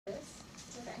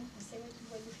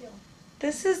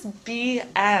This is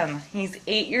BM. He's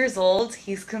 8 years old.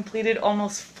 He's completed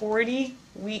almost 40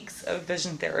 weeks of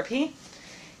vision therapy.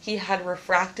 He had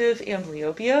refractive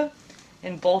amblyopia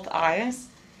in both eyes.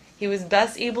 He was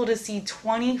best able to see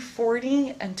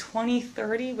 20/40 and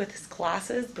 20/30 with his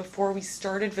glasses before we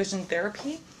started vision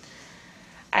therapy.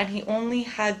 And he only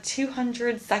had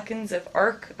 200 seconds of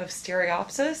arc of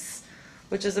stereopsis,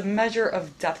 which is a measure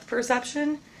of depth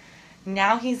perception.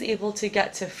 Now he's able to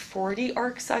get to 40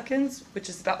 arc seconds, which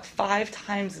is about 5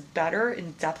 times better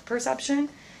in depth perception.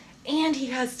 And he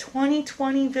has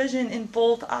 20/20 vision in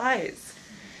both eyes.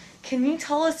 Can you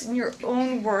tell us in your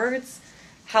own words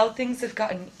how things have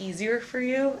gotten easier for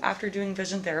you after doing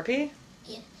vision therapy?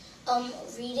 Yeah.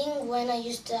 Reading when I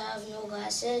used to have no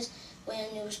glasses, when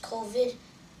it was COVID,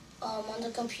 on the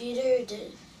computer,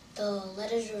 the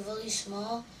letters were really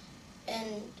small,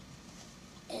 and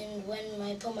when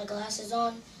I put my glasses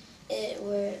on, it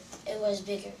was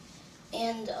bigger.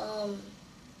 And I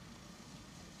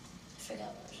forgot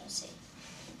what I was gonna say.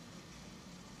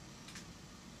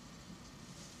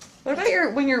 What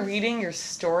about when you're reading your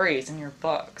stories in your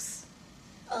books?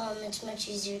 It's much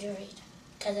easier to read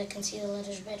because I can see the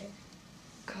letters better.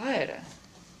 Good.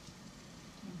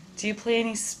 Do you play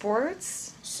any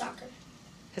sports? Soccer.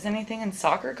 Has anything in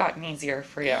soccer gotten easier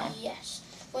for you? Yes.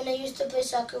 When I used to play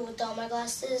soccer without my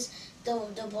glasses,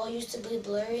 the ball used to be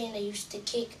blurry and I used to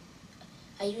kick.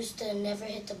 I used to never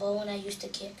hit the ball when I used to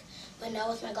kick. But now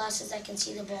with my glasses, I can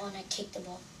see the ball and I kick the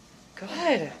ball.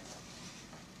 Good.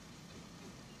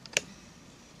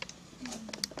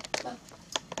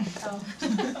 Oh,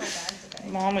 okay.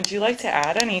 Mom, would you like to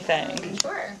add anything?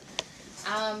 Sure.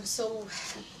 So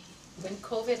when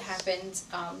COVID happened,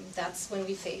 that's when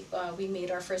we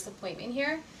made our first appointment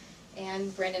here.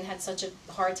 And Brandon had such a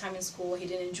hard time in school. He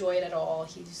didn't enjoy it at all.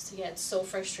 He get so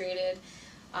frustrated.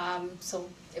 So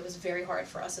it was very hard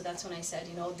for us. So that's when I said,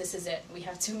 this is it. We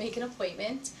have to make an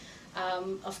appointment.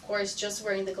 Of course, just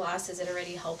wearing the glasses, it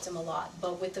already helped him a lot.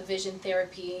 But with the vision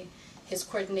therapy, his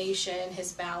coordination,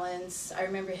 his balance, I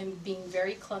remember him being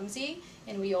very clumsy.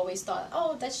 And we always thought,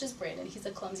 oh, that's just Brandon. He's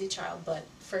a clumsy child. But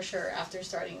for sure, after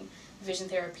starting vision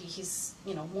therapy, he's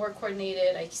more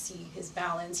coordinated. I see his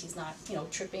balance. He's not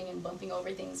tripping and bumping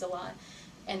over things a lot.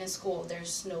 And in school,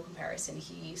 there's no comparison.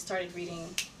 He started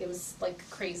reading. It was like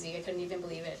crazy. I couldn't even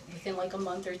believe it. Within like a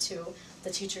month or two, the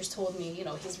teachers told me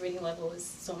his reading level is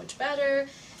so much better.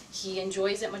 He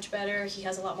enjoys it much better. He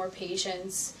has a lot more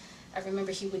patience. I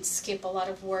remember he would skip a lot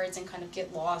of words and kind of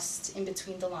get lost in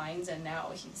between the lines, and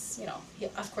now he's,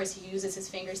 of course he uses his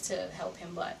fingers to help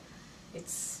him, but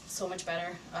it's so much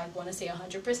better. I want to say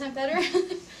 100% better.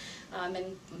 And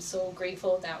I'm so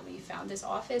grateful that we found this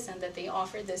office and that they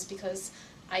offered this, because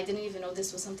I didn't even know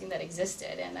this was something that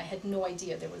existed, and I had no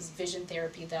idea there was vision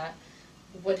therapy that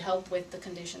would help with the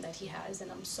condition that he has, and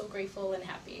I'm so grateful and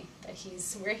happy that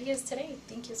he's where he is today.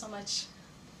 Thank you so much.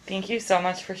 Thank you so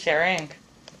much for sharing.